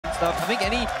stuff. I think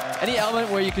any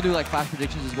element where you can do like flash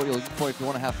predictions is what you're looking for if you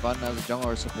want to have fun as a jungler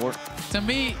or support. To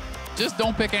me, just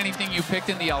don't pick anything you picked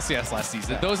in the LCS last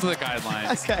season. Those are the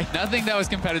guidelines. Okay. Nothing that was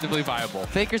competitively viable.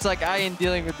 Faker's like, I ain't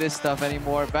dealing with this stuff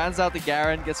anymore. Bans out the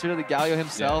Garen, gets rid of the Galio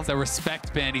himself. Yeah, it's a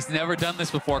respect ban. He's never done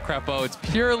this before, Crepo. It's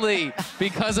purely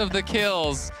because of the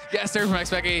kills. Yes, there from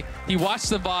xPeke. He watched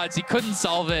the VODs. He couldn't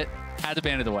solve it. Had to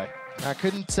ban it away.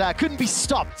 Couldn't be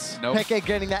stopped. Nope. Peke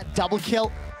getting that double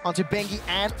kill onto Bengi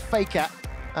and Faker.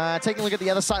 Taking a look at the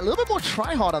other side. A little bit more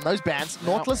try-hard on those bans.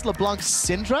 Nautilus, LeBlanc,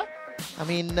 Syndra. I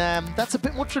mean, that's a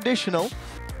bit more traditional,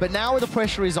 but now the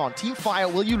pressure is on. Team Fire,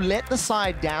 will you let the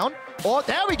side down? Oh,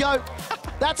 there we go.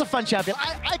 That's a fun champion.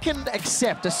 I can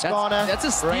accept a Skarner. That's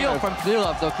a steal from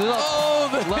Clearlove, though.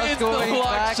 Clearlove loves going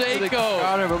back to the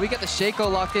Skarner, but we get the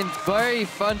Shaco locked in. Very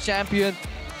fun champion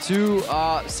to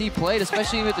see played,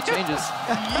 especially with the changes.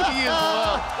 He is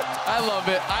well. I love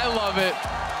it. I love it.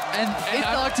 And it's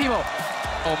locked, Timo.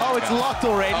 Oh, it's locked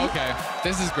already. Okay,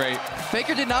 this is great.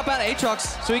 Faker did not ban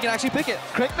Aatrox, so he can actually pick it.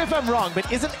 Correct me if I'm wrong,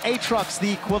 but isn't Aatrox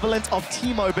the equivalent of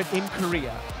Timo, but in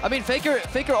Korea? I mean,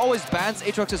 Faker always bans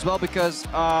Aatrox as well because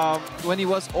when he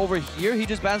was over here, he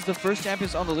just bans the first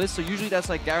champions on the list. So usually that's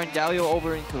like Garen Galio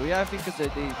over in Korea, I think, because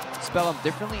they spell them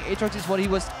differently. Aatrox is what he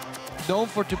was known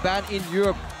for to ban in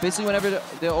Europe. Basically, whenever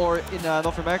or in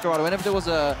North America, or whenever there was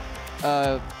a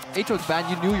Aatrox ban,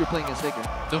 you knew you were playing against Faker.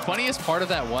 The funniest part of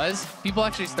that was people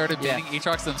actually started banning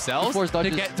Aatrox themselves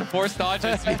to force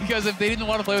dodges because if they didn't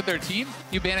want to play with their team,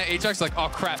 you ban Aatrox like, oh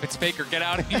crap, it's Faker, get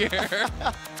out of here.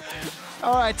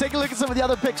 All right, take a look at some of the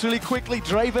other picks really quickly.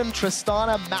 Draven,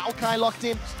 Tristana, Maokai locked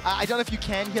in. I don't know if you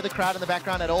can hear the crowd in the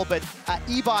background at all, but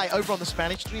Ebi over on the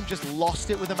Spanish stream just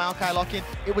lost it with the Maokai lock-in.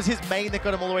 It was his main that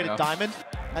got him all the way to Diamond,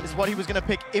 and is what he was going to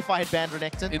pick if I had banned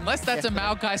Renekton. Unless that's a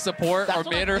Maokai support or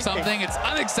mid or something, it's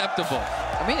unacceptable.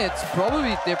 I mean,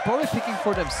 they're probably picking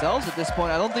for themselves at this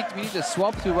point. I don't think we need to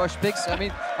swap to rush picks. I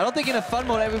mean, I don't think in a fun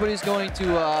mode everybody's going to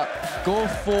go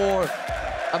for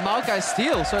a Maokai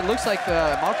steal, so it looks like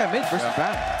Maokai mid versus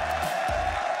Brown.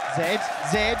 Z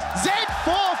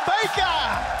for Faker!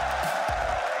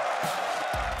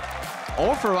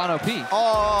 Or for RONop.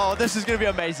 Oh, this is going to be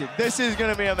amazing. This is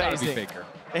going to be amazing. Gotta be Faker.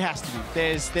 It has to be.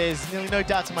 There's nearly no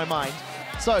doubt in my mind.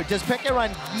 So, does Peke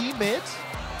run Yi mid?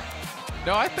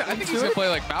 No, I think he's going to play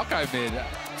like Maokai mid,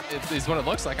 is what it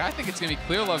looks like. I think it's going to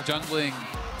be Clearlove jungling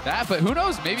that, but who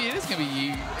knows? Maybe it is going to be Yi.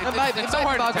 It's so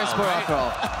hard to tell, right? After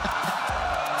all.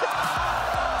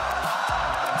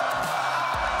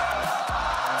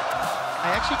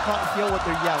 I actually can't hear what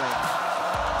they're yelling.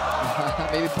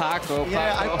 Maybe Paco.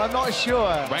 Yeah, I'm not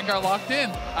sure. Rengar locked in.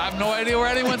 I have no idea where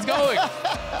anyone's going.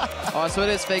 Oh, so it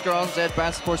is Faker on Zed,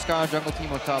 Brand support, Scar, Jungle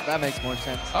Team on top. That makes more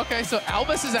sense. Okay, so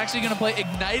Albis is actually going to play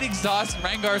Ignite Exhaust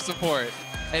Rengar support.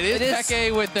 It is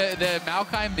Peke with the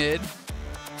Maokai mid.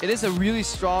 It is a really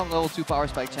strong level 2 power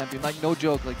spike champion, like no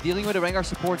joke. Like dealing with a Rengar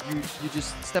support, you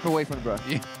just step away from the brush.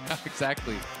 Yeah,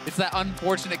 exactly. It's that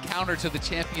unfortunate counter to the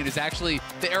champion is actually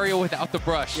the area without the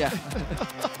brush. Yeah.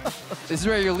 This is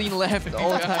where you lean left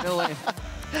all the time in the lane.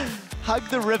 Hug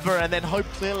the river and then hope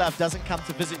Clearlove doesn't come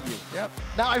to visit you. Yep.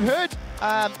 Now, I've heard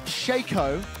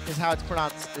Shaco is how it's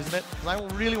pronounced, isn't it? Because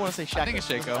I really want to say Shaco. I think it's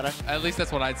Shaco. At least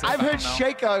that's what I'd say. I've heard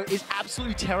Shaco is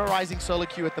absolutely terrorizing solo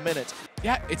queue at the minute.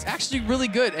 Yeah, it's actually really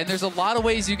good, and there's a lot of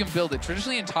ways you can build it.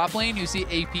 Traditionally in top lane, you see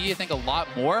AP, I think, a lot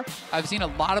more. I've seen a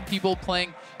lot of people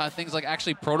playing things like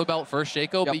actually Proto Belt first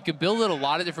Shaco, but you can build it a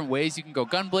lot of different ways. You can go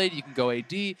Gunblade, you can go AD.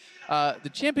 The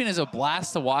champion is a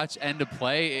blast to watch and to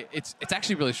play. It's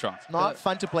actually really strong. It's not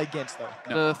fun to play against, though.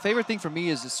 No. The favorite thing for me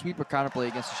is the sweeper counterplay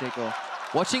against the Shaco.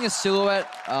 Watching his silhouette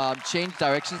change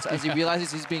directions as he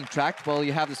realizes he's being tracked while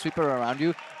you have the sweeper around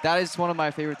you, that is one of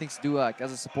my favorite things to do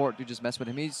as a support, to just mess with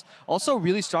him. He's also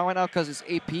really strong right now because his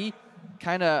AP,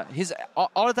 his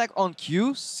auto attack on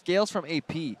Q scales from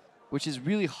AP, which is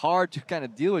really hard to kind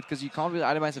of deal with because you can't really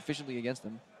itemize efficiently against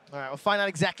him. All right, we'll find out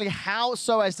exactly how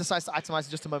SoaZ decides to itemize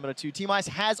in just a moment or two. Team Ice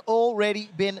has already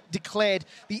been declared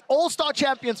the All-Star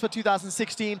Champions for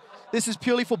 2016. This is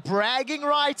purely for bragging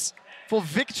rights, for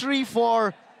victory,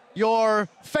 for your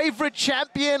favorite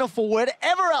champion, or for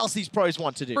whatever else these pros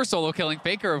want to do. For solo killing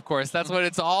Faker, of course. That's what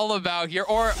it's all about here.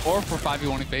 Or for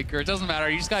 5v1ing Faker. It doesn't matter.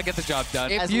 You just got to get the job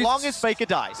done. As long as Faker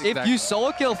dies. If you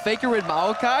solo kill Faker with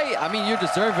Maokai, I mean, you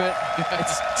deserve it.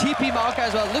 It's TP Maokai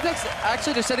as well. Look like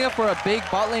actually they're setting up for a big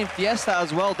bot lane fiesta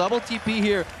as well. Double TP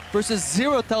here versus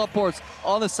 0 teleports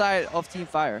on the side of Team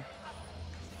Fire.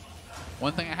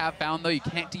 One thing I have found, though, you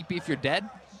can't TP if you're dead.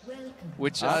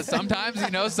 Which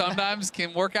sometimes, sometimes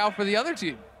can work out for the other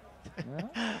team.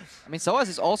 I mean, SoaZ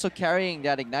is also carrying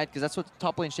that Ignite because that's what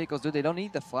top lane Shakos do. They don't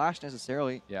need the flash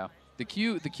necessarily. Yeah.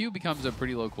 the Q becomes a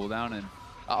pretty low cooldown, and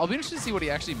I'll be interested to see what he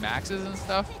actually maxes and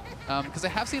stuff, because I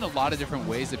have seen a lot of different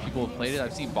ways that people have played it.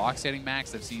 I've seen Box getting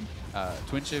maxed, I've seen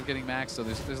Twin Shift getting maxed, so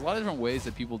there's a lot of different ways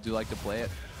that people do like to play it.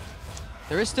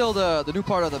 There is still the new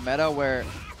part of the meta where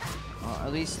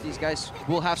at least these guys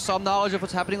will have some knowledge of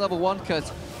what's happening level 1,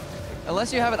 because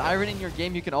unless you have an Iron in your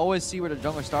game, you can always see where the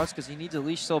jungler starts, because he needs a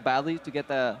leash so badly to get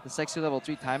the sexy level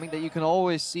 3 timing that you can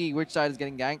always see which side is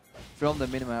getting ganked from the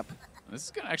minimap. This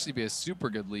is going to actually be a super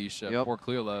good leash for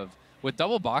Clearlove. With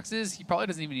double boxes, he probably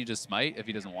doesn't even need to smite if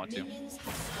he doesn't want to.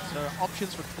 So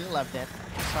options for Clearlove then.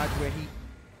 Decides where he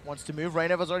wants to move.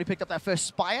 Reignover's already picked up that first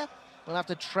Spire. We'll have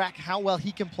to track how well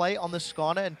he can play on the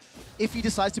Skarner, and if he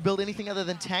decides to build anything other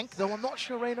than tank, though I'm not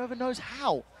sure Reignover knows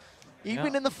how.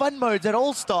 Even in the fun modes at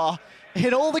All-Star,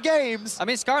 in all the games. I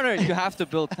mean, Skarner, you have to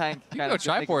build tank. You can go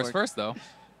Triforce first, though.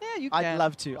 Yeah, you can. I'd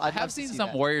love to. I have seen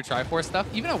some Warrior Triforce stuff.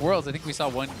 Even at Worlds, I think we saw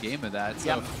one game of that.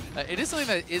 So it is something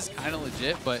that is kind of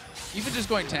legit, but even just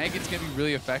going tank, it's going to be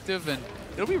really effective, and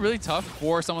it'll be really tough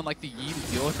for someone like the Yi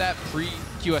to deal with that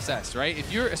pre-QSS, right?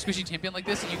 If you're a squishy champion like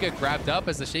this and you get grabbed up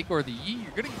as the Shaco or the Yi,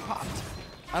 you're going to get popped.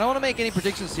 I don't want to make any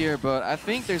predictions here, but I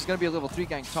think there's going to be a level 3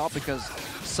 gank top, because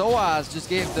SoaZ just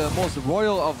gave the most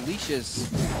royal of leashes.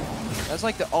 That's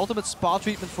like the ultimate spa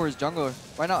treatment for his jungler.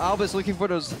 Right now, Albis looking for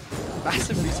those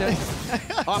massive resets.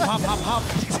 Hop, hop, hop, hop.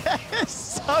 It's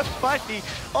so funny.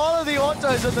 All of the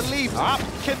autos and the leaps.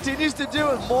 Continues to do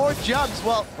it. More jumps.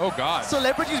 Well, oh god.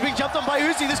 Celebrity's being jumped on by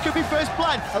Uzi. This could be first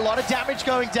blood. A lot of damage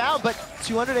going down, but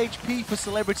 200 HP for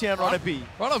Celebrity and RONop.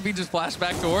 RONop just flashed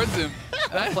back towards him.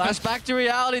 Flashback to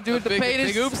reality, dude. The pain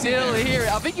is still here.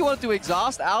 I think he wanted to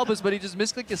exhaust Albis, but he just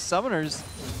misclicked his summoners.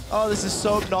 Oh, this is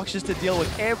so obnoxious to deal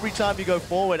with. Every time you go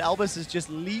forward, Albis is just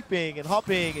leaping and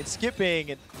hopping and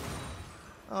skipping, and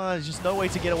there's just no way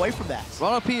to get away from that.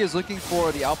 RONop is looking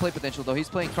for the outplay potential, though. He's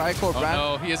playing Cryocore Brand.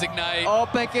 Oh no, he has Ignite. Oh,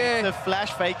 Peke. The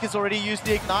Flash Fake has already used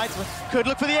the Ignite. Could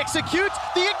look for the Execute.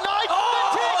 The Ignite!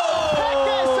 Oh!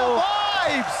 Peke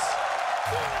survives!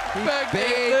 He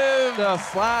bait the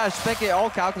Flash. Peke all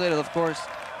calculated, of course.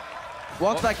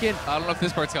 Walks back in. I don't know if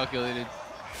this part's calculated.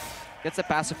 Gets a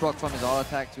passive proc from his auto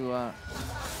attack to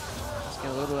just get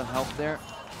a little bit of help there.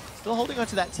 Still holding on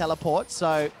to that teleport,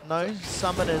 so no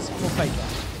summoners for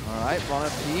Faker. All right,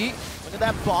 RONop. Look at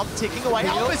that bomb ticking away.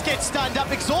 Albis gets stunned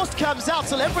up. Exhaust comes out.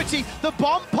 Celebrity, the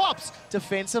bomb pops.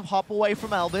 Defensive hop away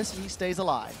from Albis, and he stays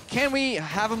alive. Can we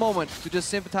have a moment to just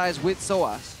sympathize with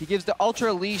SoaZ? He gives the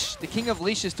Ultra Leash, the king of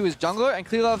leashes, to his jungler, and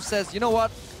Clearlove says, you know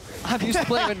what? I'm used to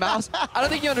playing with mouse. I don't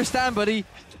think you understand, buddy.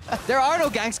 There are no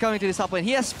ganks coming to this top lane.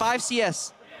 He has 5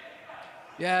 CS.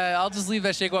 Yeah, I'll just leave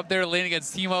that Shaco up there to lane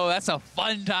against Teemo. That's a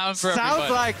fun time for everybody.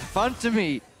 Sounds like fun to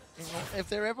me. If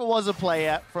there ever was a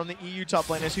player from the EU top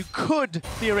laners who could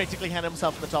theoretically hand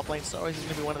himself in the top lane, SoaZ is going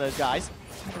to be one of those guys.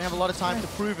 He's going to have a lot of time to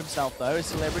prove himself, though. As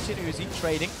Celebrity and Uzi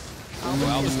trading.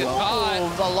 Albis gets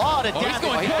caught. A lot of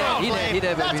damage. He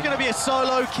did, That's going to be a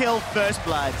solo kill first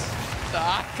blood. The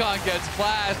Icon gets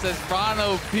flashed as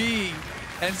RONop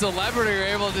and Celebrity are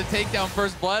able to take down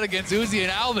first blood against Uzi and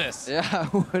Albis. Yeah,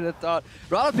 I would have thought.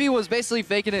 RONop was basically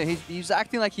faking it. He was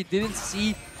acting like he didn't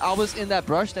see Albis in that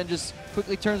brush, then just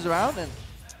quickly turns around and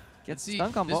gets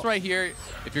stun combo. This right here,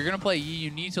 if you're gonna play Yi,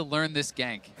 you need to learn this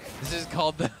gank. This is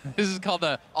called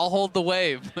the I'll hold the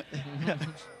wave.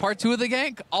 Part 2 of the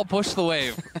gank, I'll push the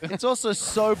wave. It's also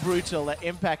so brutal that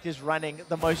Impact is running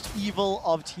the most evil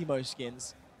of Teemo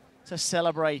skins to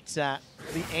celebrate the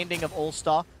ending of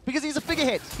All-Star, because he's a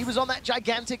figurehead. He was on that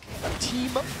gigantic Team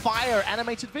Fire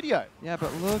animated video. Yeah,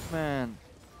 but look, man.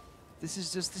 This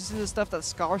is the stuff that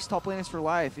scars top laners for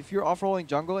life. If you're off-rolling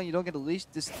jungle and you don't get a leash,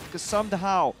 because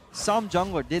somehow, some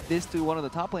jungler did this to one of the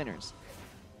top laners.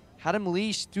 Had him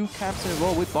leash 2 camps in a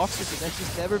row with boxes, and then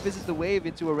just never visit the wave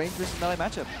into a range versus melee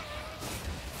matchup.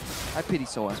 I pity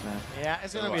SoaZ, man. Yeah,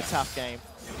 it's going to be a tough game.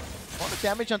 A lot of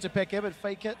damage onto Peke, but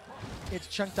Fake it. It's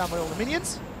chunked down by all the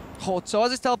minions. Oh,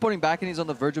 SoaZ is teleporting back and he's on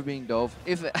the verge of being dove.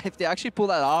 If they actually pull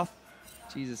that off,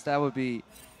 Jesus, that would be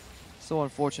so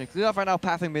unfortunate. Clearlove right now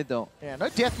pathing mid though. Yeah, no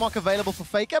Death Mock available for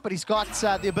Faker, but he's got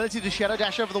the ability to Shadow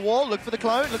Dash over the wall. Look for the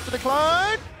clone, look for the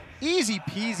clone. Easy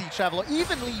peasy Traveler,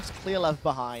 even leaves Clearlove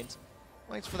behind.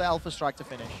 Waits for the Alpha Strike to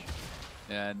finish.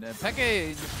 Yeah, and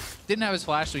Peke didn't have his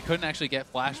flash, so he couldn't actually get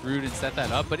flash root and set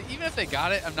that up. But even if they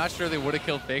got it, I'm not sure they would have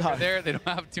killed Faker there. They don't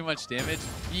have too much damage.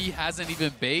 He hasn't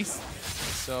even base,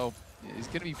 so yeah, he's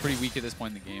going to be pretty weak at this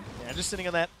point in the game. Yeah, just sitting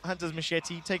on that Hunter's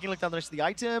Machete, taking a look down the rest of the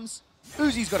items.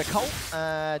 Uzi's got a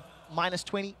Cult, minus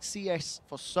 20 CS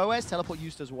for SoaZ, teleport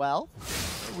used as well.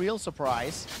 A real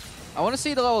surprise. I want to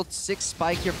see the level 6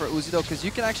 spike here for Uzi though, because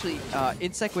you can actually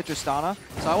insect with your Stana.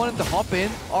 So I want him to hop in,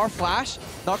 or flash,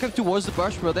 knock him towards the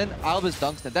brush, but then Albis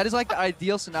dunks him. That is like the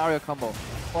ideal scenario combo.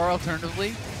 Or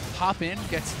alternatively, hop in,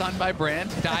 get stunned by Brand,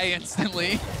 die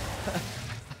instantly.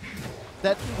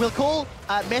 That we'll call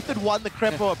method 1 the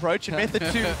Crepo approach and method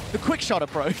 2 the quick shot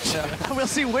approach. And we'll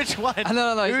see which one.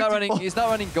 No, he's not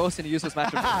running Ghost in a useless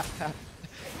matchup.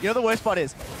 You know the worst part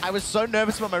is, I was so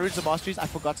nervous about my Roots of Masteries, I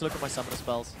forgot to look at my summoner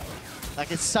spells.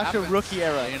 Like, it's such a rookie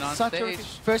error. Such a rookie.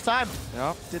 First time.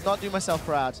 Yeah. Did not do myself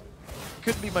proud.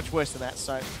 Couldn't be much worse than that,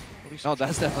 so... No,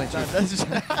 that's definitely true.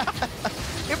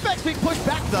 Impact's being pushed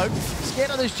back, though. Scared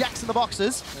of those jacks in the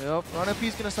boxes. Yep. RONop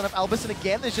is going to stun up Albis, and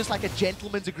again, there's just like a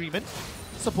gentleman's agreement.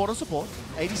 Support on support.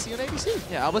 ADC on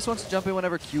ADC. Yeah, Albis wants to jump in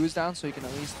whenever Q is down, so he can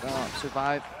at least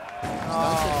survive.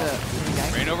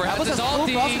 Reignover has his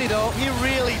ulti. ulti. Though. He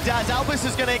really does. Albis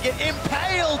is going to get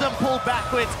impaled and pulled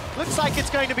backwards. Looks like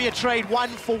it's going to be a trade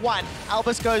 1-for-1.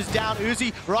 Albis goes down.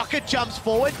 Uzi, Rocket jumps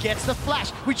forward, gets the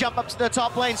flash. We jump up to the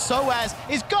top lane. SoaZ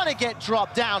is going to get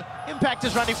dropped down. Impact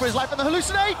is running for his life, and the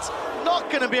Hallucinate not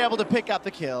going to be able to pick up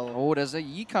the kill. Oh, there's a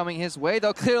Yi coming his way,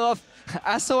 though. Clearlove,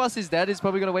 as SoaZ is dead, he's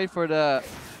probably going to wait for the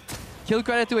kill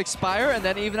credit to expire and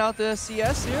then even out the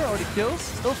CS here, or the kills.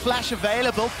 Still flash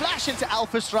available. Flash into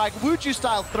Alpha Strike. Wuju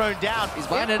style thrown down. He's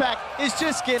blinded. Impact is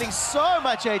just getting so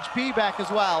much HP back as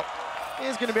well.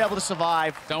 He's going to be able to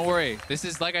survive. Don't worry. This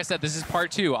is, like I said, this is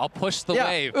part 2. I'll push the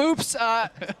wave. Oops.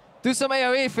 Do some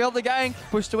AoE. Failed the gang.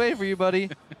 Pushed away for you, buddy.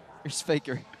 Here's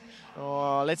Faker.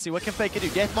 Oh, let's see. What can Faker do?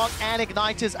 Deathmark and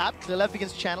Igniter's up. Clearlove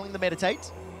begins channeling the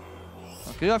Meditate.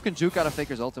 Clearlove can juke out of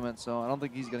Faker's ultimate, so I don't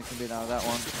think he's going to commit out of that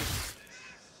one.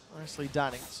 Nicely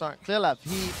done. Sorry, Clearlove. He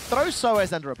throws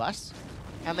SoaZ under a bus,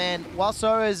 and then while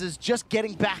SoaZ is just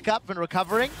getting back up and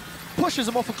recovering, pushes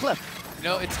him off a cliff. You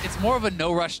know, it's more of a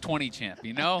no rush 20 champ.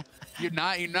 You know, you're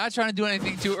not trying to do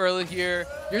anything too early here.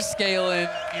 You're scaling.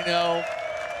 You know,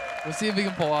 we'll see if we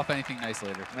can pull off anything nice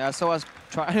later. Yeah, SoaZ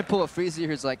trying to pull a freeze here.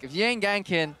 He's like, if you ain't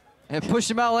ganking and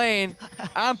push him out lane,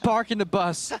 I'm parking the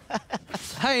bus.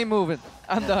 I ain't moving.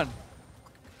 I'm done.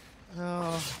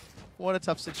 Oh. What a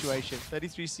tough situation.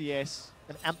 33 CS,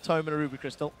 an Amp Tome, and a Ruby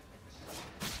Crystal.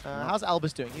 How's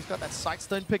Albis doing? He's got that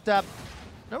Sightstone picked up.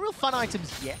 No real fun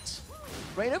items yet.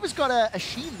 Reignover's got a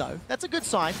Sheen, though. That's a good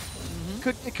sign.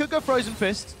 It could go Frozen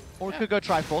Fist, or it could go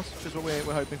Triforce, which is what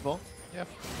we're hoping for. Yeah,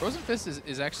 Frozen Fist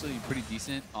is actually pretty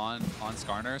decent on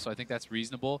Skarner, so I think that's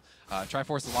reasonable.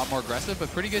 Triforce is a lot more aggressive, but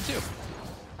pretty good, too.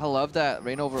 I love that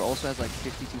Reignover also has like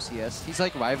 52 CS. He's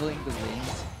like rivaling the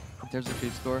wings in terms of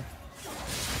creep score.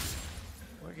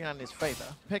 Working on his favor.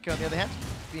 xPeke, on the other hand,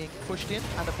 being pushed in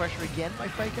under pressure again by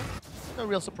Faker. No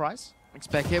real surprise.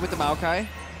 xPeke with the Maokai.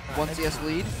 1 CS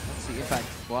lead. Let's see, Impact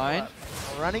blind.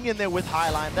 Running in there with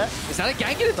Highlander. Is that a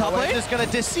gank in the top lane? Just going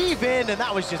to deceive in, and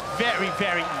that was just very,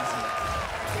 very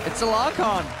easy. It's a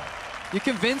lock-on. You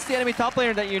convince the enemy top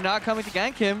laner that you're not coming to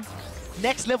gank him.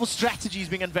 Next level strategy is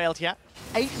being unveiled here.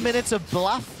 8 minutes of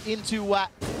bluff into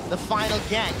the final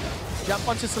gank. Jump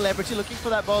onto Celebrity, looking for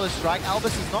that bowler strike.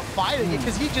 Albis is not fighting it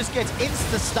because he just gets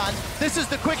insta-stunned. This is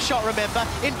the quick shot, remember,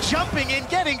 in jumping in,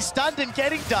 getting stunned, and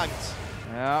getting dunked.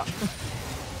 Yeah.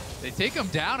 They take him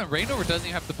down, and Reignover doesn't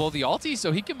even have to pull the ulti,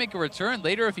 so he can make a return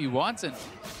later if he wants.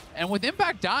 And with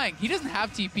Impact dying, he doesn't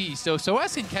have TP, so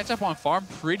SoaZ can catch up on farm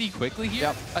pretty quickly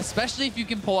here, especially if you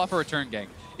can pull off a return gank.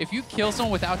 If you kill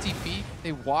someone without TP,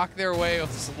 they walk their way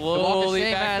slowly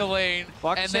back the lane,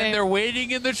 and then they're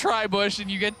waiting in the tri-bush,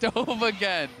 and you get dove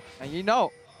again. And you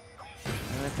know.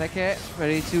 And xPeke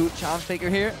ready to challenge Faker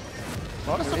here. A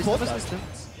lot of support, though.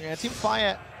 Yeah, Team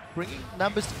Fire bringing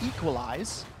numbers to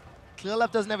equalize.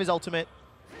 Clearlove doesn't have his ultimate,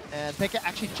 and xPeke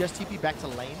actually just TP back to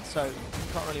lane, so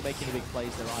he can't really make any big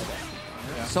plays there either.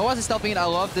 Yeah. SoaZ is stepping in. I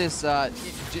love this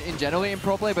in generally in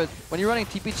pro play, but when you're running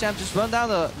TP champ, just run down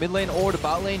the mid lane or the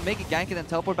bot lane, make a gank, and then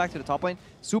teleport back to the top lane.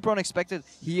 Super unexpected.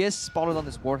 He is spotted on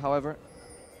this ward, however.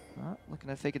 Looking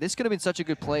at Faker. This could have been such a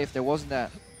good play if there wasn't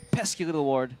that pesky little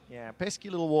ward. Yeah, pesky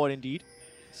little ward indeed.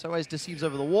 SoaZ deceives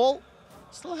over the wall.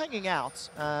 Still hanging out.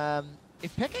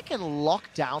 If xPeke can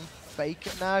lock down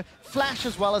Faker, no. Flash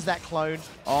as well as that clone.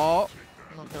 Oh.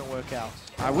 Not going to work out.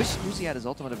 I wish Uzi had his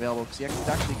ultimate available because he could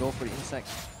actually go for the insect.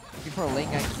 Looking for a lane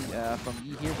gank from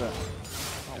Yi here, but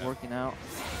not working out.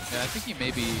 Yeah, I think he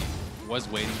maybe was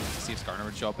waiting to see if Skarner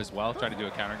would show up as well, try to do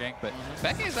a counter gank, but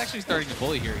xPeke is actually starting to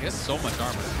bully here. He has so much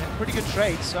armor. Yeah, pretty good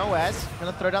trade. SoaZ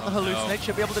going to throw down the Hallucinate.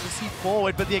 Should be able to deceive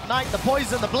forward, but the Ignite, the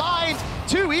Poison, the Blind,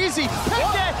 too easy.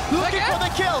 xPeke looking for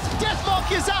the kill.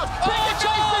 Deathmark is out. xPeke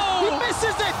chases. He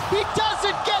misses it. He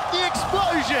doesn't get the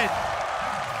explosion.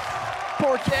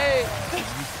 Poor K.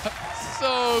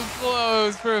 So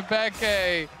close for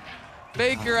xPeke.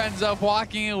 Faker ends up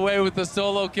walking away with the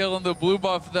solo kill in the blue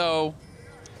buff, though.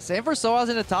 Same for SoaZ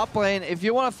in the top lane. If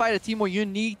you want to fight a team where you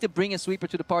need to bring a sweeper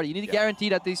to the party, you need to guarantee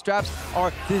that these traps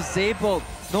are disabled.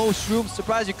 No shrooms.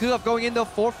 Surprise, you Clearlove going in though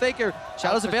for Faker.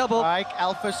 Shadow's available.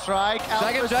 Alpha strike.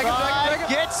 Dragon.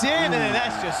 Gets in, and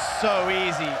that's just so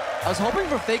easy. I was hoping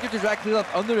for Faker to drag Clearlove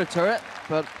under the turret,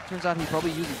 but turns out he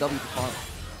probably used the W to farm.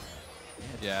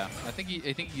 Yeah, I think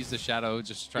he used the Shadow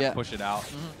just to try to push it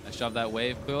out and shove that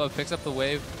wave. Clearlove picks up the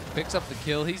wave, picks up the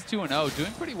kill. He's 2-0,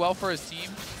 doing pretty well for his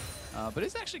team, but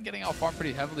he's actually getting out farmed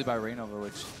pretty heavily by Reignover,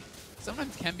 which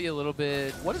sometimes can be a little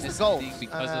bit misleading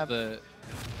because of the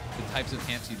types of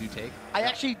camps you do take. I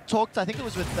actually talked, I think it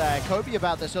was with Kobe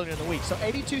about this earlier in the week. So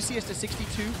 82 CS to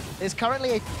 62 is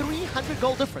currently a 300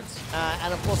 gold difference.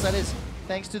 And of course that is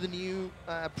thanks to the new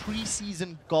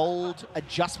pre-season gold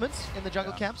adjustments in the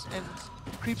jungle camps and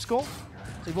creep score.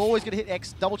 So you've always got to hit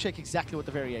X, double check exactly what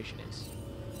the variation is.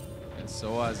 And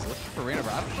SoaZ looking for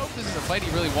Reignover. I don't know if this is a fight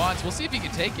he really wants. We'll see if he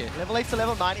can take it. Level 8 to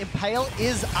level 9. Impale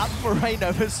is up for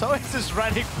Reignover. SoaZ is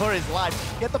running for his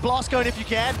life. Get the blast going if you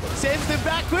can. Sends them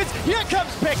backwards. Here comes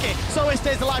xPeke. SoaZ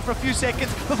stays alive for a few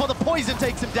seconds before the poison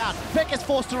takes him down. xPeke is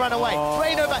forced to run away.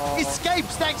 Reignover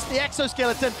escapes thanks to the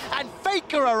exoskeleton. And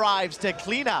Faker arrives to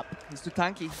clean up. He's too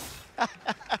tanky.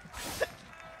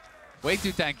 Way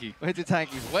too tanky. Way too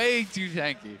tanky. Way too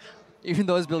tanky. Even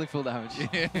though he's building full damage.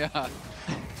 Yeah.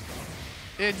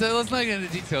 Let's not get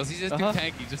into details. He's just too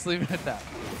tanky. Just leave it at that.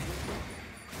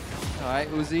 All right,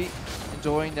 Uzi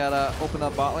enjoying that open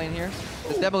up bot lane here.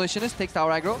 The Demolitionist takes tower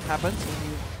aggro. Happens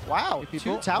when you wow,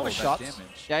 people. 2 tower shots.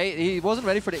 Damage. Yeah, he wasn't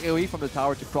ready for the AoE from the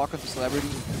tower to proc onto Celebrity.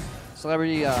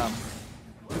 Celebrity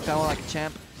took that one like a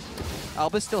champ.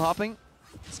 Albis still hopping,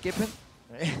 skipping.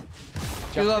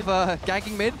 Clearlove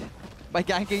ganking mid. By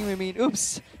ganking, we mean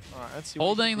oops. All right, let's see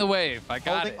Holding the wave. I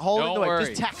got it. Holding Don't the wave, worry.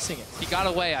 just taxing it. He got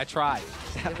away. I tried.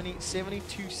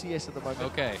 72 CS at the moment.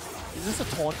 Okay. Is this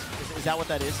a taunt? Is that what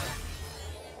that is?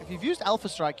 If you've used Alpha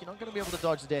Strike, you're not going to be able to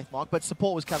dodge the death mark, but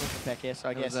support was coming from xPeke, so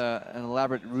I guess. It was an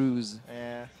elaborate ruse.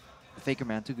 Yeah. Faker,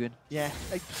 man, too good. Yeah.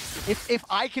 If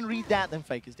I can read that, then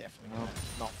Faker's definitely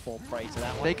not fall prey to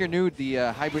that one. Faker knew the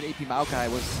hybrid AP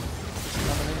Maokai was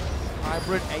coming in.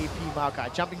 Hybrid AP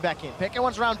Maokai jumping back in. xPeke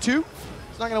wants round 2.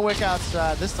 It's not going to work out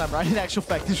this time, right? In actual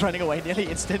fact, he's running away nearly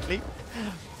instantly.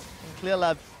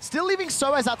 Clearlove still leaving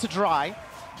SoaZ out to dry.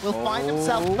 Will find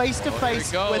himself face to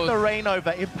face with the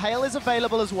Reignover. Impale is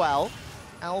available as well.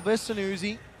 Albis and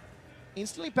Uzi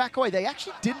instantly back away. They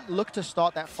actually didn't look to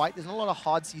start that fight. There's not a lot of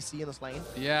hard CC in this lane.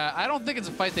 Yeah, I don't think it's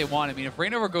a fight they want. I mean, if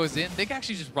Reignover goes in, they can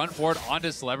actually just run forward onto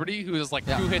Celebrity, who is like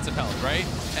 2 hits of health, right?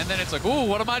 And then it's like, ooh,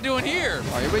 what am I doing here?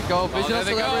 Oh, here we go. Vision of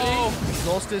Celebrity.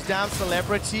 Exhausters down,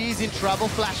 Celebrity's in trouble,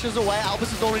 flashes away.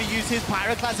 Albis has already used his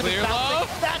Pyroclasm.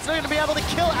 That's not going to be able to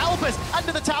kill Albis.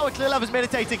 Under the tower, Clearlove is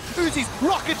meditating. Uzi's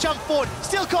rocket jump forward,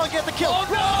 still can't get the kill.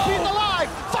 He's alive,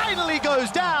 finally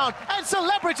goes down, and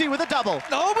Celebrity with a double.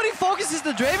 Nobody focuses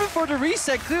the Draven for the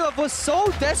reset. Clearlove was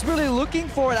so desperately looking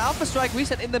for an Alpha Strike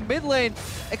reset in the mid lane.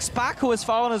 xPeke has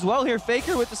fallen as well here.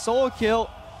 Faker with the solo kill.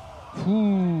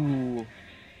 Ooh.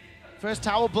 First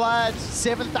tower blood,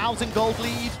 7,000 gold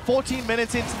lead, 14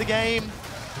 minutes into the game.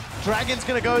 Dragon's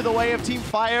gonna go the way of Team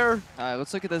Fire. All right,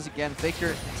 let's look at this again.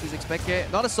 Faker sees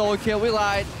xPeke. Not a solo kill, we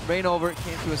lied. Reignover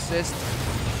came to assist.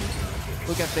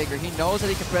 Look at Faker. He knows that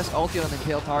he can press ulti on an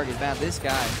impale target. Man, this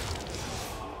guy.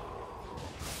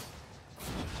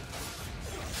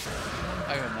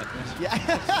 I got nothing.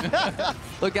 Yeah.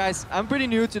 Look, guys, I'm pretty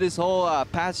new to this whole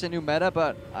patch and new meta,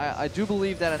 but I do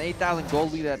believe that an 8,000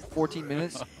 gold lead at 14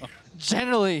 minutes,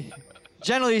 generally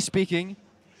speaking,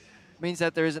 means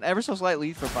that there is an ever so slight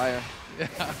lead for Fire. Yeah,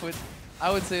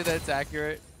 I would say that's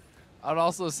accurate. I would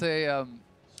also say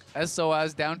as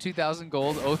SoaZ down 2,000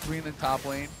 gold, 0-3 in the top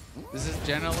lane. This is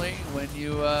generally when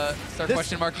you start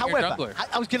question marking your jungler.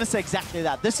 I was going to say exactly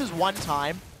that. This is one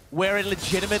time where it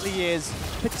legitimately is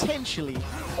potentially,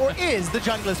 or is the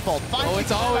jungler's fault. Finally,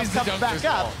 it's always the jungler's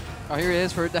fault. Oh, here he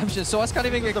is for redemption. SoaZ can't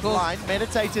even get close. Blind.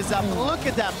 Meditator's up. Look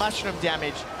at that mushroom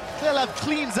damage. Clearlove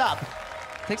cleans up.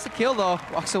 Takes the kill though.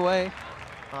 Walks away.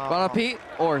 Gonna Pete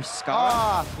or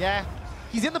Scar? Yeah.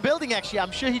 He's in the building actually.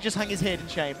 I'm sure he just hung his head in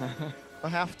shame.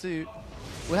 We'll have to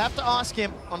ask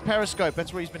him on Periscope.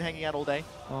 That's where he's been hanging out all day.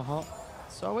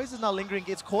 SoaZ is now lingering.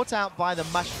 Gets caught out by the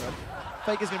mushroom.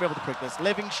 Faker's gonna be able to prick this.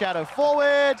 Living Shadow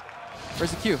forward.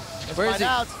 Where's the Q? Where is he?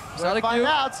 Is that a Q?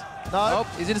 No. Nope.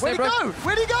 He's in the Where'd he go?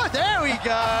 Where'd he go? There we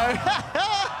go.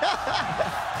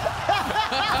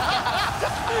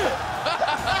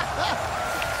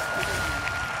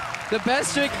 The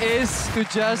best trick is to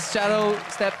just shadow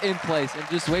step in place and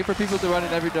just wait for people to run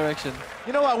in every direction.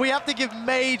 You know what? We have to give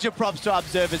major props to our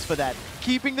observers for that.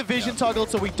 Keeping the vision toggled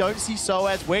so we don't see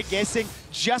SoaZ. We're guessing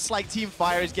just like Team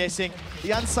Fire is guessing.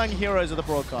 The unsung heroes of the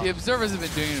broadcast. The observers have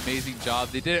been doing an amazing job.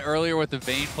 They did it earlier with the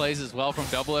Vayne plays as well from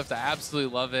Doublelift. I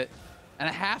absolutely love it. And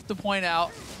I have to point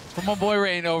out, from my boy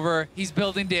Reignover, he's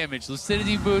building damage.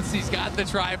 Lucidity boots, he's got the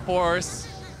Triforce.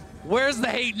 Where's the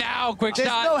hate now? Quick There's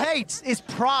shot. no hate. It's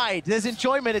pride. There's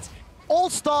enjoyment. It's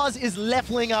All-Stars is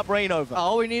leveling up Reignover.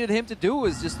 All we needed him to do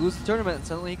was just lose the tournament and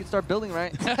suddenly he could start building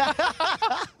right.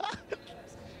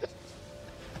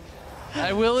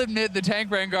 I will admit the tank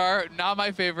Rengar, not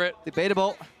my favorite.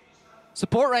 Debatable.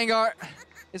 Support Rengar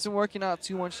isn't working out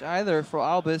too much either for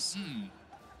Albis.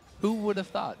 Who would have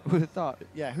thought? Who would have thought?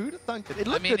 Yeah, who'd have thunk it? It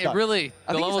looked I mean, good, though. it really,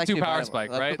 I the think it's level 2 actually power viable. spike,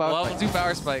 Level right? power Level 2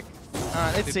 power spike. All right,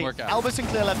 let's Didn't see. work out. Albis and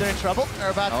Clearlove, they're in trouble. They're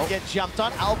about to get jumped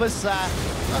on. Albis,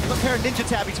 a pair of Ninja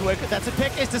Tabby to work with. That's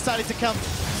xPeke is decided to come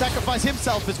sacrifice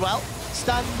himself as well.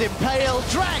 Stunned, impaled,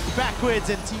 dragged backwards,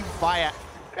 and Team Fire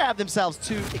grab themselves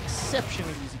 2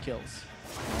 exceptionally easy kills.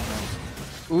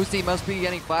 Uzi must be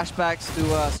getting flashbacks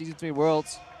to Season 3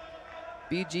 Worlds.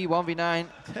 BG 1v9.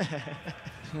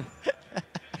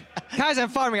 Guys, I'm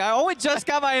farming. I only just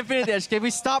got my Infinity Edge. Can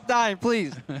we stop dying,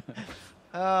 please?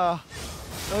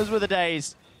 Those were the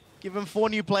days. Give him 4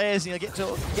 new players and he'll get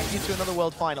you to another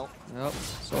world final. Yep.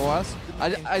 SoaZ.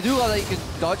 I do love that you can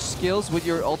dodge skills with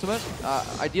your ultimate.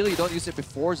 Ideally, you don't use it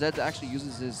before Zed actually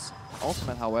uses his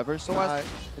ultimate, however. SoaZ,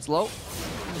 it's low.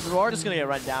 We're just going to get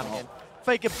run down again.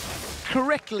 Faker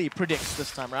correctly predicts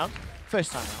this time around.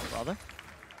 First time around, rather.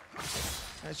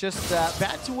 It's just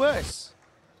bad to worse.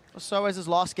 SoaZ's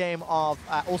last game of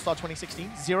All-Star 2016,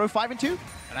 0-5-2.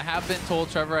 And I have been told,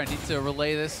 Trevor, I need to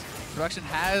relay this. Production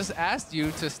has asked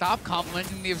you to stop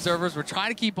complimenting the observers. We're trying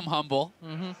to keep them humble.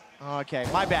 Okay,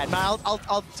 my bad. Man,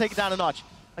 I'll take it down a notch.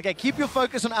 Okay, keep your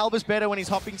focus on Albis better when he's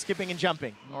hopping, skipping, and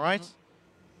jumping. All right?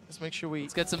 Let's make sure we...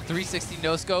 Let's get some 360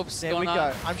 no-scopes There we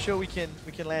go. I'm sure we can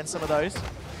land some of those.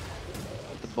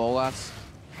 The Bolas.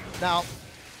 Now,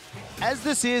 as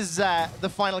this is the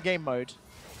final game mode,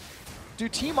 do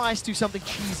Team Ice do something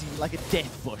cheesy like a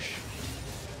death bush?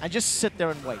 And just sit there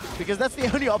and wait, because that's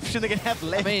the only option they can have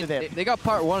left I mean, to them. they got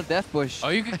part 1 of Death Bush. Oh,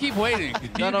 you can keep waiting.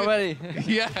 Done already.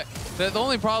 Yeah. The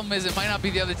only problem is it might not be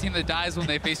the other team that dies when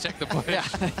they face check the bush. Yeah.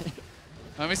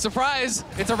 I mean, surprise!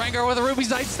 It's a Rengar with a Ruby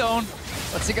Sightstone.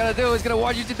 What's he gonna do? He's gonna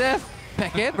ward you to death.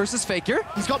 xPeke versus Faker.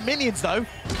 He's got minions, though.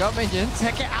 He's got minions.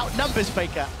 xPeke outnumbers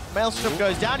Faker. Maelstrom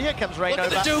goes down. Here comes Reignover.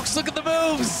 Look at the Dukes, look at the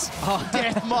moves! Oh,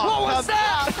 Death Mark. What was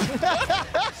that?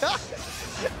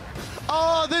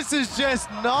 Oh, this is just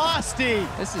nasty.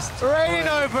 This is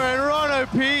Reignover and RONop.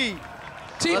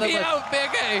 TV out,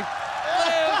 xPeke!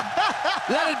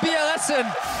 Let it be a lesson.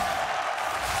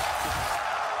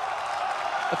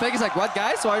 xPeke's like, what,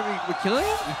 guys? So we're killing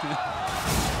him?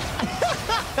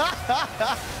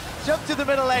 Jump to the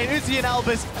middle lane. Uzi and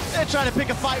Albis, they're trying to pick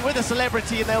a fight with a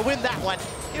celebrity, and they'll win that one.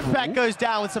 Impact goes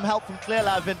down with some help from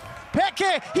Clearlove, and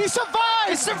xPeke, he survived!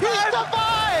 He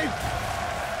survived!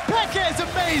 xPeke is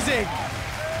amazing!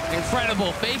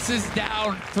 Incredible. Faces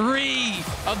down 3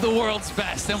 of the world's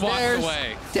best and walks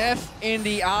away. Death in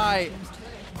the eye.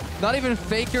 Not even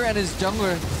Faker and his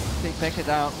jungler take xPeke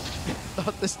down.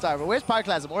 Not this time. But where's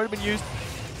Pyroclasm? Already been used.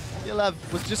 Clearlove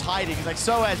was just hiding. He's like,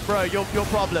 SoaZ, bro, your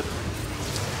problem.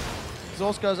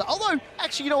 Exhaust goes, although,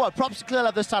 actually, you know what? Props to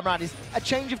Clearlove this time around is a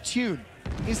change of tune.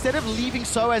 Instead of leaving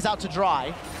SoaZ out to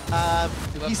dry,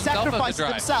 he sacrificed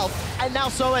himself, and now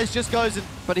SoaZ just goes and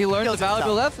But he learned the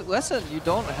valuable himself. lesson. You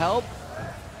don't help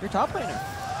your top laner.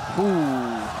 Ooh.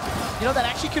 You know, that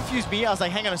actually confused me. I was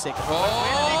like, hang on a second. Oh.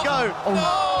 Where did he go?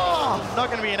 Oh. Not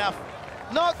going to be enough.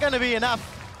 Not going to be enough.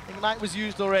 Ignite was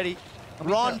used already.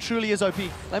 Ron truly is OP.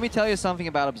 Let me tell you something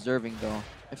about observing, though.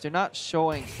 If they're not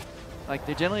showing, like,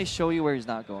 they generally show you where he's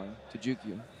not going to juke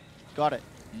you. Got it.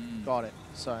 Got it.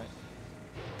 Sorry.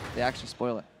 They actually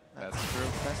spoil it. That's true.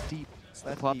 That's deep. It's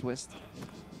the plot twist.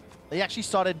 They actually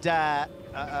started,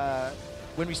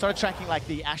 when we started tracking like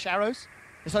the Ash arrows,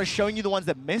 they started showing you the ones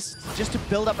that missed just to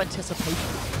build up anticipation.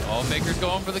 Oh, Faker's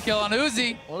going for the kill on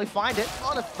Uzi. Well, he find it.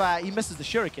 Not if he misses the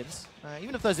shurikens.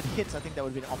 Even if those had hits, I think that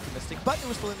would have been optimistic. But it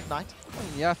was still an Ignite.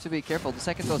 You have to be careful. The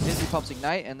second those hits, he pops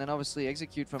Ignite, and then obviously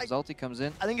Execute from Zalti comes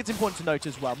in. I think it's important to note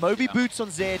as well. Moby boots on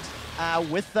Zed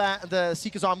with the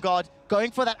Seeker's Arm Guard,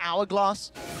 going for that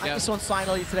Hourglass. I saw on Sign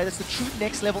earlier today. That's the true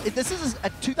next level. This is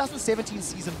a 2017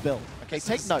 season build. Okay,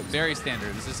 take note. Very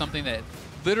standard. This is something that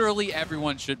literally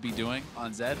everyone should be doing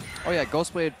on Zed. Oh yeah,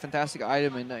 Ghostblade, fantastic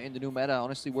item in the new meta.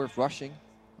 Honestly, worth rushing.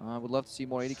 I would love to see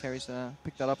more AD carries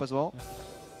pick that up as well.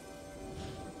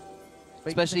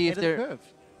 especially if ahead of the they're curve.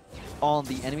 on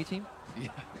the enemy team. Yeah.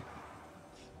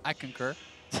 I concur.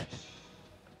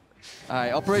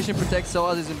 Alright, Operation Protect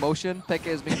SoaZ is in motion. Peke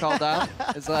has been called out.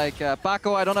 It's like,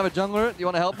 Paco, I don't have a jungler. Do you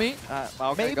want to help me?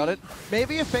 Okay, Maybe, got it.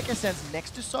 Maybe if Peke stands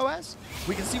next to SoaZ,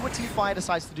 we can see what Team Fire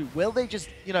decides to do. Will they just,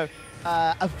 you know,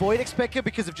 avoid xPeke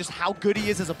because of just how good he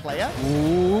is as a player?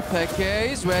 Ooh,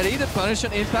 Peke is ready. The punish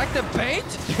and impact, the bait.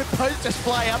 Both just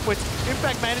fly upwards.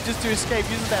 Impact manages to escape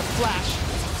using their flash.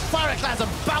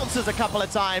 Pyroclasm bounces a couple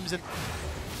of times, and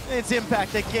it's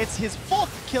Impact that gets his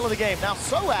 4th kill of the game. Now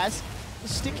SoaZ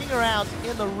is sticking around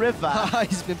in the river.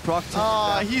 He's been procced.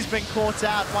 Oh, he's been caught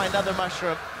out by another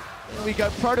mushroom. There we go,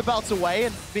 Protobelt's away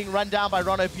and being run down by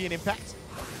RONop and Impact.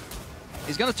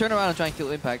 He's going to turn around and try and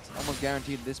kill Impact. Almost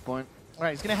guaranteed at this point. All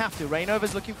right, he's going to have to.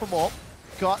 Reignover's looking for more.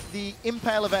 Got the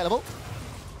Impale available.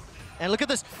 And look at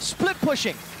this, split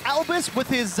pushing. Albis with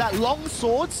his long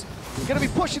swords. Going to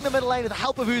be pushing the middle lane with the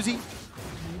help of Uzi.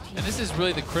 And this is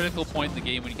really the critical point in the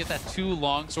game when you get that 2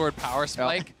 longsword power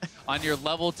spike on your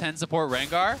level 10 support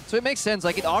Rengar. So it makes sense.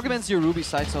 Like, it augments your Ruby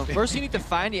side. So first you need to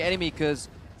find the enemy because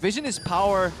vision is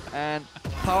power, and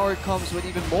power comes with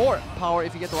even more power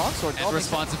if you get the longsword. And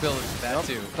responsibility, that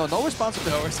too. No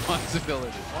responsibility. No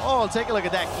responsibility. Oh, take a look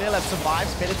at that. Clearlove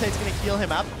survives. Meditate's going to heal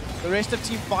him up. The rest of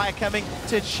Team Fire coming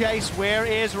to chase. Where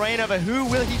is Reignover? Who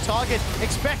will he target?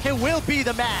 xPeke will be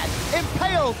the man.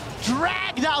 Impale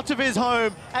dragged out of his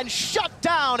home and shut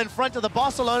down in front of the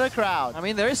Barcelona crowd. I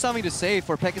mean, there is something to say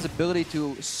for Peke's ability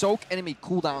to soak enemy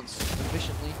cooldowns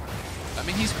efficiently. I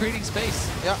mean, he's creating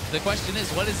space. Yeah. The question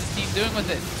is, what is his team doing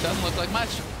with it? Doesn't look like much.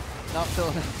 Not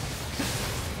filling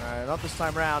it. All right, not this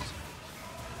time round.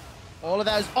 All of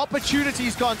those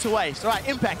opportunities gone to waste. All right,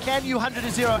 Impact, can you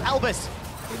 100-0 Albis?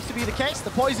 Seems to be the case. The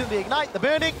poison, the ignite, the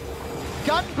burning.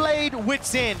 Gunblade,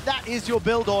 Wits in. That is your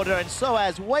build order. And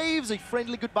SoaZ waves a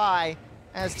friendly goodbye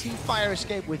as Team Fire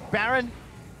escape with Baron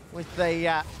with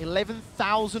a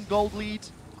 11,000 gold lead.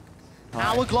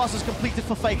 Hourglass is completed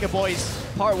for Faker, boys.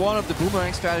 Part 1 of the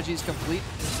boomerang strategy is complete.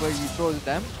 This is where you throw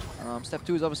them. Step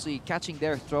 2 is obviously catching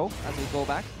their throw as they go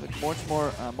back with much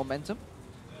more momentum.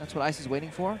 That's what Ice is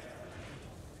waiting for.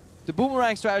 The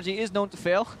boomerang strategy is known to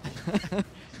fail.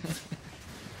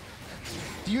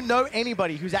 Do you know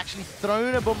anybody who's actually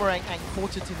thrown a boomerang and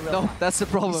caught it in real life? No, that's the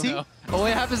problem. See? No.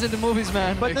 Only happens in the movies,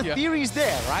 man. But the theory's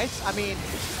there, right? I mean,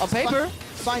 on paper,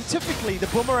 scientifically, the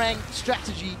boomerang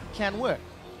strategy can work.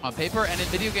 On paper and in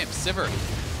video games, Sivir.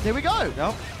 There we go.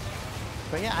 No.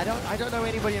 But yeah, I don't know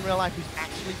anybody in real life who's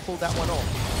actually pulled that one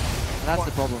off. That's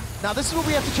the problem. Now this is where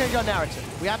we have to change our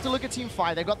narrative. We have to look at Team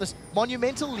Fire. They've got this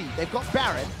monumental lead. They've got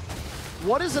Baron.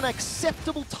 What is an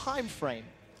acceptable time frame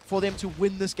for them to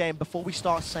win this game before we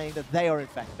start saying that they are in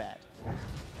fact bad?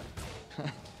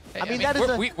 I mean, that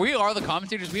is we are the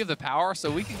commentators. We have the power, so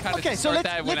we can kind of start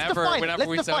that whenever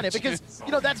we define it, because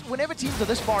you know that's whenever teams are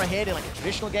this far ahead in like a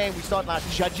traditional game, we start like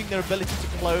judging their ability to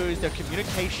close, their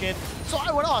communication. So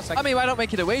I would ask, like, I mean, why don't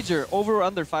make it a wager? Over or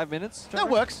under 5 minutes? That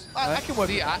works. I can work.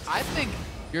 See, I think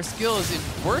your skill is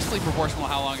inversely proportional to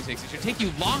how long it takes. It should take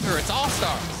you longer. It's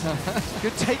all-stars.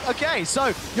 Good take. Okay,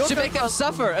 so you're should make them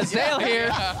suffer. Azale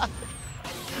here.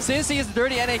 Since he is a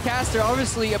dirty NA caster,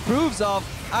 obviously approves of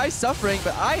Ice suffering,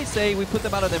 but I say we put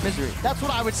them out of their misery. That's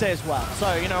what I would say as well.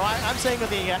 So, you know, I'm saying that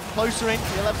the closer in,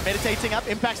 meditating up,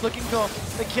 Impact's looking for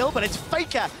the kill, but it's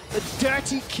Faker, the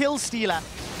dirty kill stealer.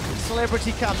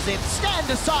 Celebrity comes in, stand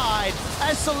aside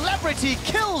as Celebrity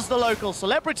kills the local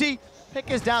Celebrity.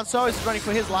 Pick is down, SoaZ is running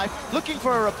for his life, looking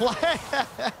for a reply.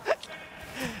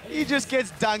 He just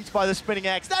gets dunked by the spinning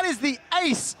axe. That is the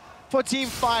ace for Team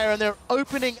Fire, and they're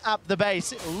opening up the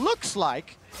base. It looks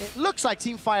like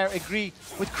Team Fire agree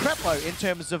with Creplo in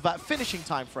terms of finishing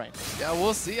time frame. Yeah,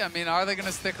 we'll see. I mean, are they going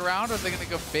to stick around, or are they going to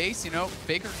go base? You know,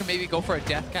 Faker can maybe go for a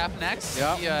death cap next.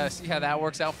 Yeah. See how that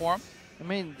works out for him. I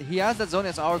mean, he has that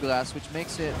Zonia's Hourglass, which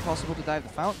makes it possible to dive the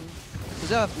fountain. Does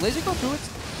that laser go through it?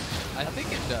 I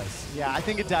think it does. Yeah, I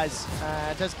think it does.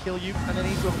 It does kill you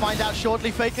underneath. We'll find out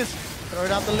shortly. Fakers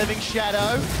throwing out the living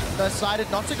shadow. Decided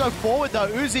not to go forward though.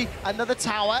 Uzi, another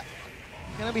tower.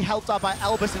 Gonna be helped out by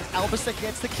Albis, and Albis that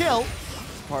gets the kill.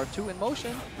 Part 2 in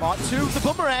motion. Part 2, the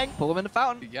boomerang. Pull him in the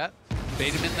fountain. Yeah.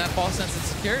 Bait him in that false sense of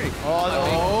security.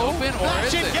 Oh, open, or match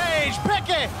is it? engaged.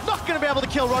 Peke not going to be able to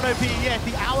kill RONop yet.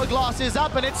 The hourglass is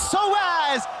up, and it's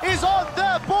SoaZ is on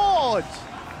the board.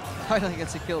 Finally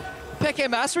gets a kill. Peke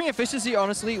mastering efficiency,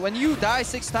 honestly. When you die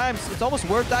 6 times, it's almost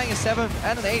worth dying a 7th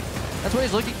and an 8th. That's what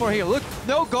he's looking for here. Look,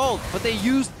 no gold, but they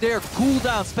used their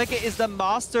cooldowns. Peke is the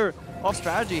master of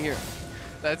strategy here.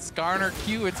 That's Garner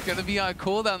Q. It's going to be on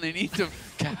cooldown. They need to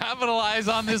capitalize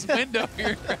on this window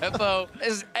here, Creplo.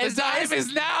 The time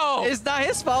is now. It's not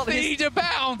his fault. They need to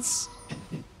bounce.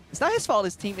 not his fault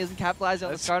his team isn't capitalizing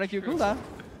on the Skarner Q cooldown.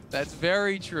 That's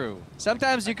very true.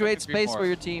 Sometimes you create space for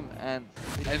your team, and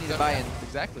you need to buy in.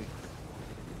 Exactly.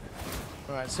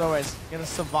 All right, SoaZ going to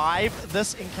survive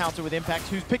this encounter with Impact,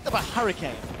 who's picked up a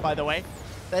Hurricane, by the way.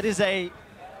 That is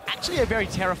actually a very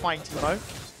terrifying TMO.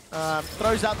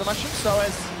 Throws out the mushroom, SoaZ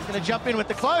is going to jump in with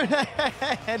the clone,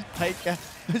 and xPeke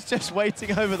is just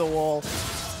waiting over the wall.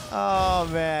 Oh,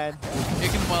 man.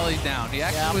 Kicking him while he's down. He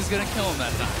actually was going to kill him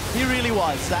that time. He really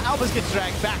was. Albis gets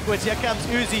dragged backwards. Here comes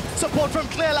Uzi. Support from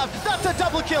Clearlove. That's a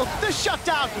double kill. The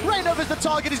shutdown. Reignover's the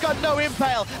target. He's got no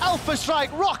impale. Alpha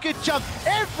strike, rocket jump,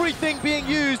 everything being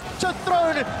used to throw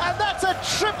it. And that's a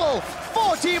triple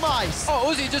for Team Ice. Oh,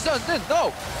 Uzi just does this.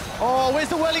 No. Oh, where's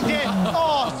the whirling deer?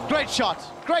 Oh, great shot.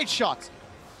 Great shot.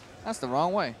 That's the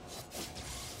wrong way.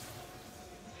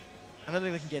 I don't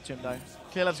think they can get to him, though.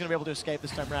 Clearlove's going to be able to escape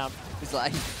this time around. He's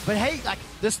like... But hey, like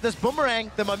this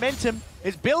boomerang, the momentum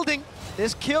is building.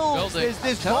 There's kills,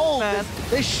 there's gold,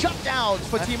 there's shutdowns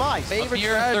for Team Ice. Favorite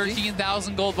here,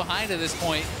 13,000 gold behind at this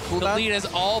point. The lead has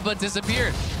all but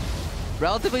disappeared.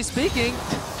 Relatively speaking,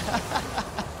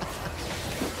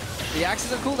 the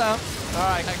axes are cooldown. All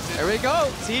right, there we go.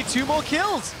 See, 2 more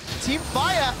kills. Team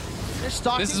Fire.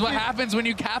 This is what happens when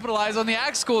you capitalize on the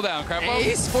axe cooldown, Crepo.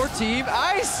 Ace for Team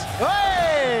Ice.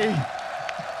 Hey!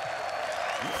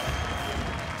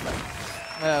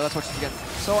 Let's watch this again.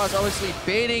 SoaZ obviously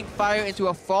baiting Fire into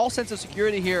a false sense of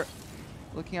security here.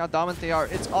 Looking how dominant they are.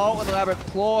 It's all an elaborate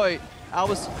ploy.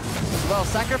 Albis as well.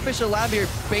 Sacrificial Lamb here,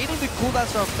 baiting the cooldowns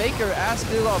from Faker as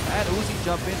Clearlove and Uzi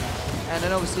jump in. And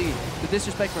then obviously the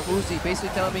disrespect from Uzi basically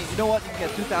telling me, you know what, you can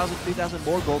get 2,000, 3,000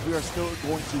 more gold. We are still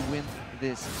going to win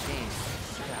this game.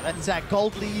 Yeah, that's that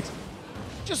gold lead.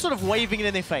 Just sort of waving it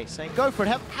in their face, saying, go for it.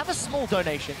 Have a small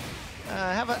donation.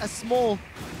 Have a small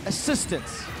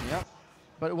assistance. Yep.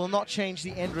 But it will not change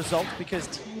the end result because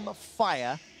Team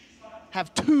Fire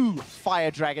have 2 Fire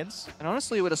Dragons. And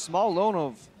honestly, with a small loan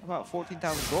of about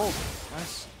 14,000 gold,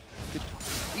 Ice could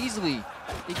easily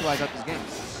equalize out this game.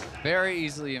 Very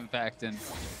easily, in fact. And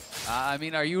I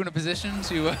mean, are you in a position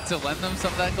to lend them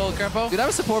some of that gold, Crepo? Dude, I'm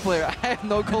a support player. I have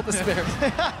no gold to spare.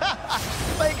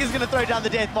 Faker's going to throw down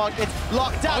the death mark. It's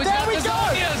locked down. There we go!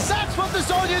 That's what the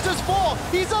Zonias is for.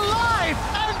 He's alive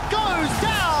and goes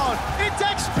down. It's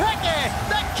xPeke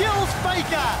that kills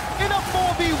Faker in a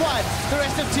 4v1. The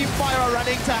rest of Team Fire are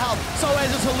running to help.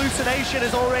 SoaZ's hallucination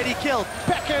is already killed.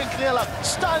 Peke and Clearlove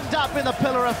stunned up in the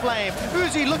Pillar of Flame.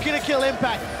 Uzi looking to kill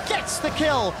Impact. Gets the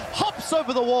kill. Hops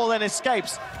over the wall and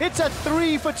escapes. It's a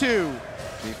 3 for 2.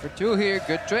 3 for 2 here.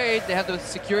 Good trade. They have the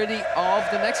security of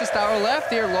the Nexus Tower left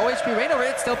here. Low HP Reignover.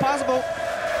 It's still possible.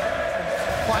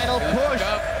 Final push.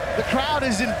 The crowd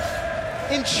is in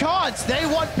chance. They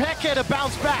want Peke to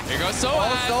bounce back. Here goes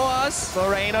SoaZ. The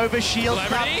Reignover shield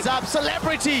comes up.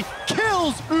 Celebrity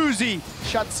kills Uzi.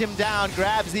 Shuts him down.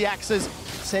 Grabs the axes.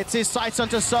 Sets his sights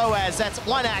onto SoaZ. That's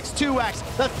 1 axe, 2 axe.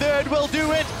 The 3rd will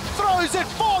do it. Throws it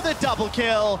for the double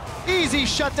kill. Easy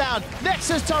shutdown.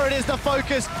 Nexus turret is the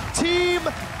focus. Team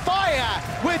Fire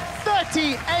with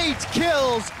 38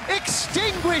 kills.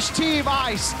 Extinguish Team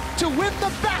Ice to win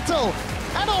the battle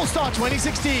at All-Star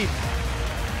 2016.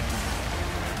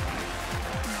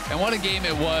 And what a game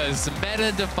it was.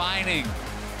 Meta-defining.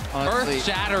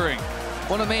 Earth-shattering.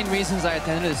 One of the main reasons I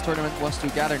attended this tournament was to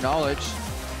gather knowledge.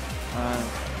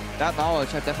 That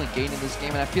knowledge I've definitely gained in this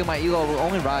game, and I feel my elo will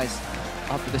only rise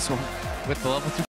after this one. With the level 2